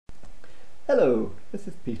Hello, this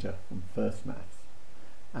is Peter from First Maths,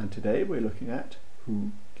 and today we're looking at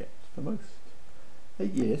Who Gets the Most, a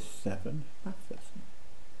Year 7 maths lesson.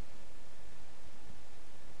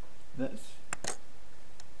 That's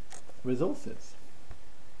resources.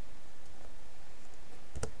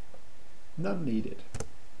 None needed.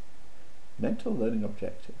 Mental learning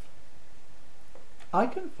objective. I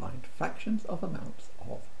can find fractions of amounts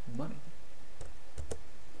of money.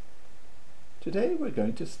 Today we're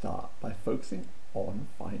going to start by focusing on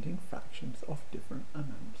finding fractions of different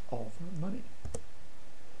amounts of money.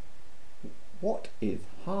 What is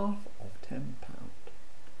half of £10?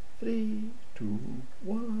 3, 2,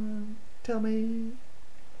 1, tell me.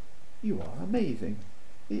 You are amazing.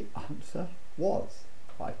 The answer was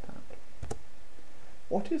 £5.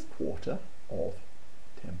 What is quarter of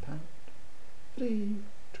 £10? 3,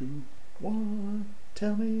 2, 1,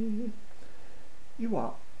 tell me. You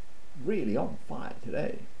are really on fire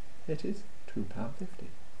today. It is £2.50.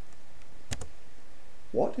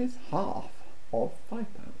 What is half of £5?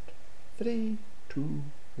 3, 2,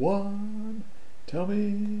 1, tell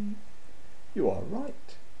me. You are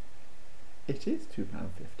right. It is £2.50.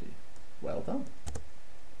 Well done.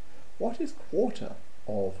 What is quarter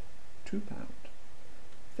of £2?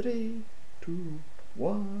 3, 2,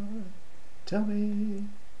 1, tell me.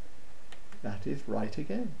 That is right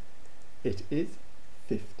again. It is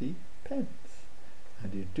 50 pence,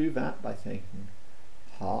 and you do that by saying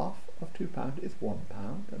half of £2 is £1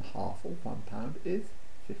 and half of £1 is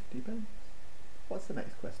 50 pence. What's the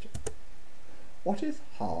next question? What is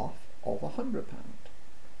half of £100?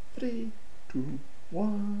 3, 2,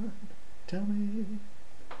 1, tell me.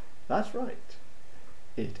 That's right,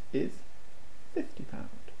 it is £50.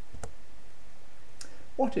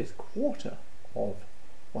 What is quarter of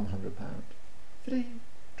 £100? 3,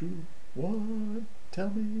 2, 1, tell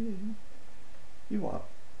me. You are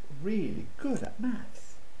really good at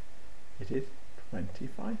maths. It is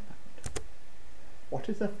 £25. What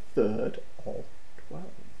is a third of 12?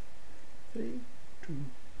 3, 2,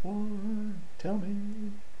 1, tell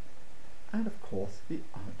me. And of course the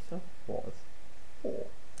answer was 4.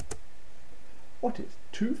 What is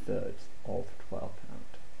 2/3 of £12?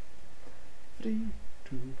 3,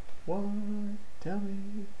 2, 1, tell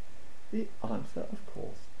me. The answer of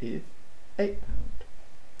course is £8.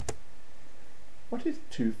 What is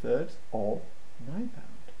 2/3 of £9?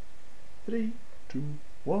 3, 2,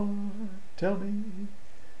 1, tell me.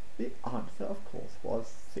 The answer of course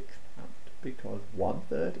was £6, because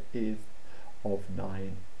 1/3 is of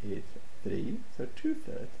 9 is 3, so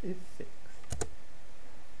 2/3 is 6.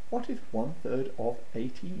 What is 1/3 of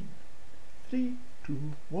 18? 3,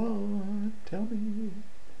 2, 1, tell me.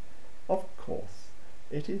 Of course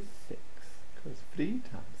it is 6, because 3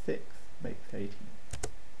 times 6 makes 18.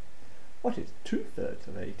 What is 2/3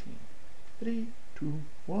 of 18? 3, 2,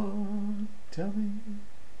 1, tell me.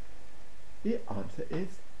 The answer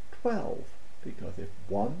is 12, because if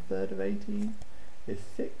 1/3 of 18 is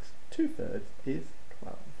 6, 2/3 is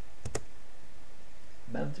 12.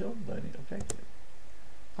 Mental learning objective.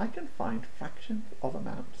 I can find fractions of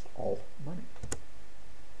amounts of money.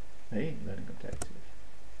 Main learning objective.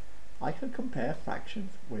 I can compare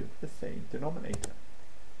fractions with the same denominator.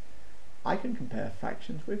 I can compare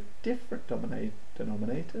fractions with different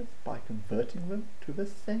denominators by converting them to the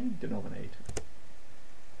same denominator.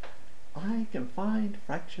 I can find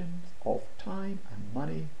fractions of time and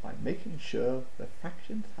money by making sure the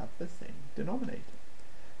fractions have the same denominator.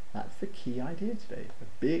 That's the key idea today, the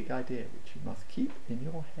big idea which you must keep in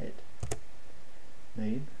your head.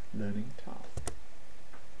 Main learning task.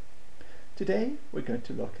 Today we're going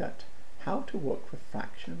to look at how to work with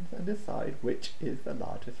fractions and decide which is the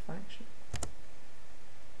largest fraction.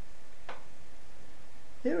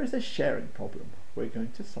 Here is a sharing problem we're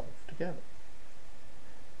going to solve together.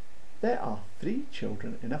 There are 3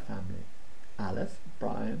 children in a family, Alice,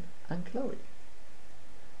 Brian and Chloe.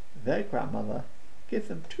 Their grandmother gives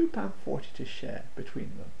them £2.40 to share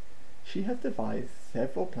between them. She has devised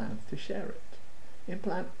several plans to share it. In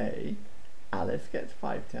plan A, Alice gets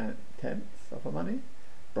 5/10 of the money,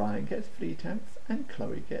 Brian gets 3/10 and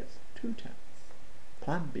Chloe gets 2/10.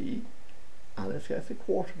 Plan B, Alice gets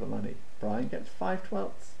 1/4 of the money, Brian gets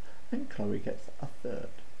 5/12 and Chloe gets 1/3.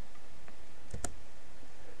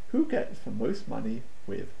 Who gets the most money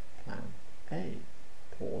with plan A?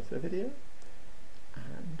 Pause the video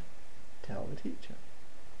and tell the teacher.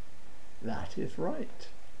 That is right.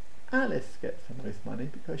 Alice gets the most money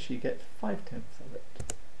because she gets 5/10 of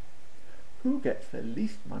it. Who gets the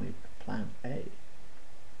least money with plan A?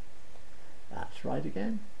 That's right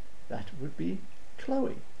again. That would be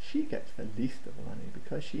Chloe. She gets the least of the money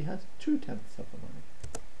because she has 2/10 of the money.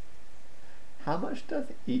 how much does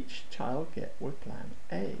each child get with plan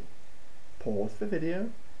A? Pause the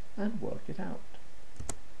video and work it out.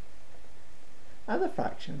 As a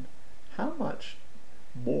fraction, how much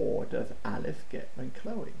more does Alice get than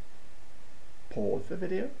Chloe? Pause the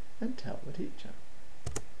video and tell the teacher.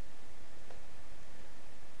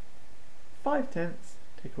 5/10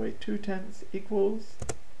 take away 2/10 equals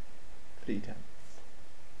 3/10.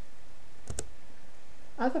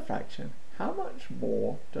 As a fraction, how much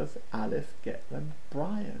more does Alice get than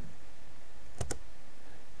Brian?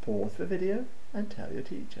 Pause the video and tell your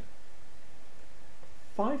teacher.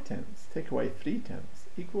 5/10 take away 3/10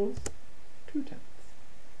 equals 2/10.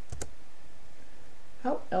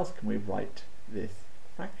 How else can we write this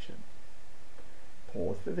fraction?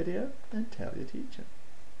 Pause the video and tell your teacher.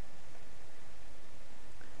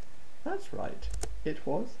 That's right, it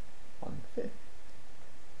was 1/5.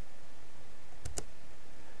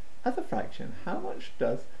 As a fraction, how much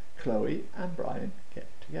does Chloe and Brian get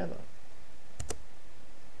together?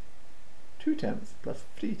 2/10 plus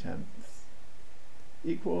 3/10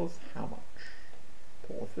 equals how much?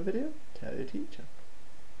 Pause the video, tell your teacher.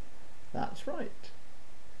 That's right,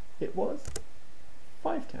 it was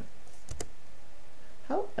 5/10.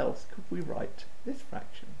 How else could we write this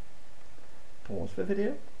fraction? Pause the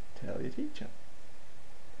video, tell your teacher.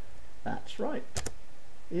 That's right,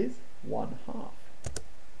 is 1/2.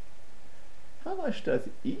 How much does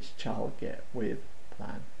each child get with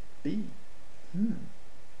plan B?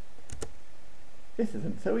 This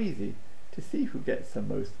isn't so easy to see who gets the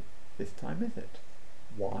most this time, is it?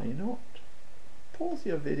 Why not? Pause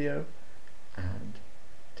your video and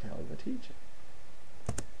tell the teacher.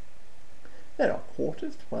 There are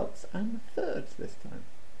quarters, twelfths and thirds this time.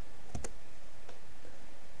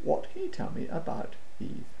 What can you tell me about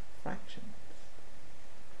these fractions?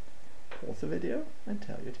 Pause the video and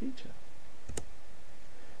tell your teacher.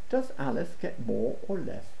 Does Alice get more or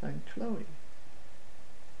less than Chloe?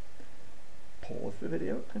 Pause the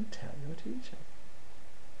video and tell your teacher.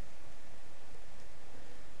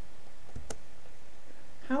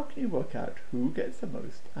 How can you work out who gets the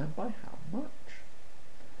most and by how much?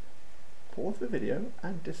 Pause the video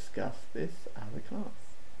and discuss this as a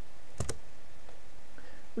class.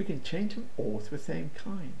 We can change them all to the same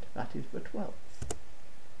kind, that is the 12ths.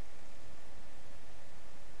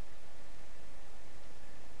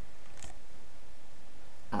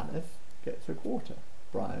 Alice gets a quarter,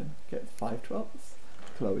 Brian gets 5/12,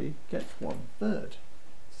 Chloe gets 1/3.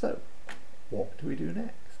 So, what do we do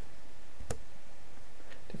next?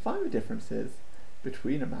 To find the differences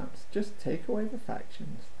between amounts, just take away the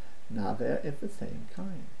fractions. Now they're of the same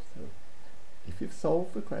kind. So, if you've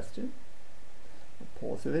solved the question,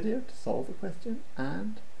 pause the video to solve the question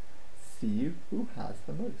and see who has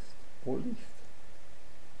the most or least.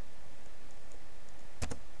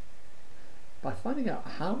 By finding out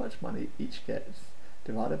how much money each gets,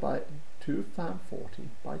 divided by 240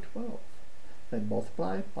 by 12, then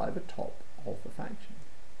multiply by the top of the fraction.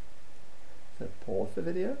 So pause the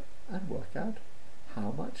video and work out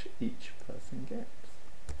how much each person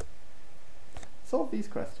gets. Solve these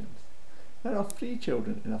questions. There are 3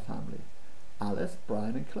 children in a family, Alice,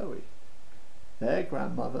 Brian and Chloe. Their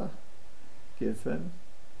grandmother gives them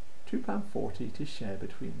 £2.40 to share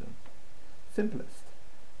between them. Simplest.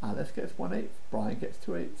 Alice gets 1/8, Brian gets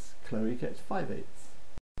 2/8, Chloe gets 5/8.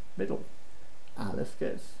 Middle. Alice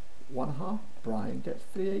gets 1/2, Brian gets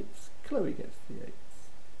 3/8, Chloe gets 3/8.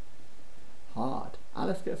 Hard.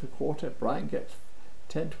 Alice gets a quarter, Brian gets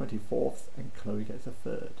 10/24 and Chloe gets a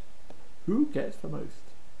third. Who gets the most?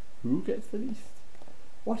 Who gets the least?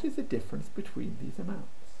 What is the difference between these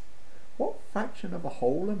amounts? What fraction of a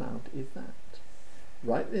whole amount is that?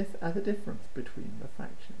 Write this as a difference between the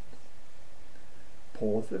fractions.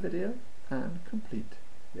 Pause the video and complete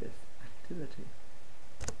this activity.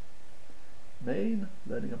 Main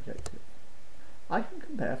learning objective. I can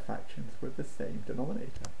compare fractions with the same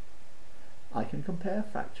denominator. I can compare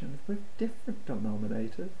fractions with different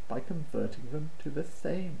denominators by converting them to the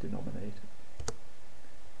same denominator.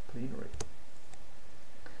 Plenary.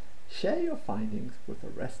 Share your findings with the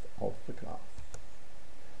rest of the class.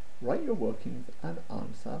 Write your workings and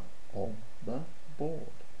answer on the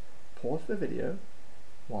board. Pause the video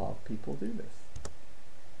while people do this.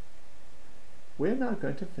 We're now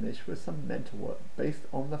going to finish with some mental work based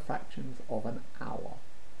on the fractions of an hour.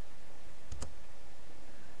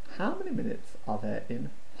 How many minutes are there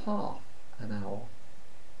in half an hour?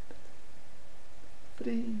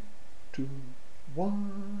 3, 2,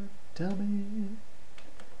 1, tell me.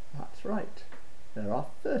 That's right, there are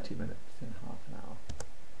 30 minutes in half an hour.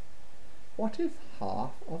 What is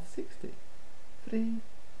half of 60? 3,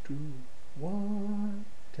 2, 1,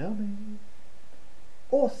 tell me.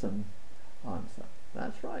 Awesome answer.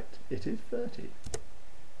 That's right, it is 30.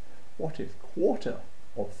 What is quarter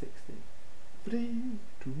of 60? 3,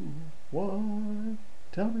 2, 1,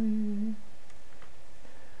 tell me.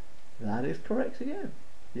 That is correct again.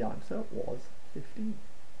 The answer was 15.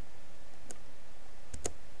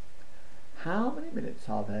 How many minutes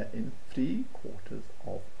are there in 3/4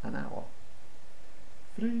 of an hour?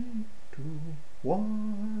 3, 2,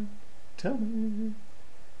 1, tell me.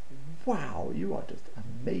 Wow, you are just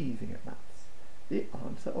amazing at maths. The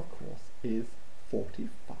answer, of course, is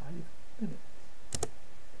 45 minutes.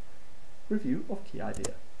 Review of key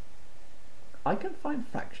idea. I can find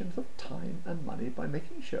fractions of time and money by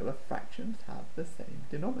making sure the fractions have the same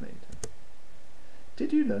denominator.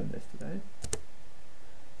 Did you learn this today?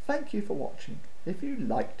 Thank you for watching. If you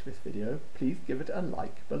liked this video, please give it a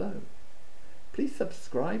like below. Please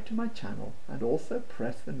subscribe to my channel and also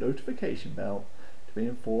press the notification bell to be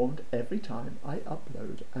informed every time I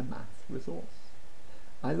upload a maths resource.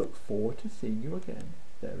 I look forward to seeing you again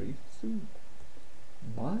very soon.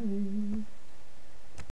 Bye.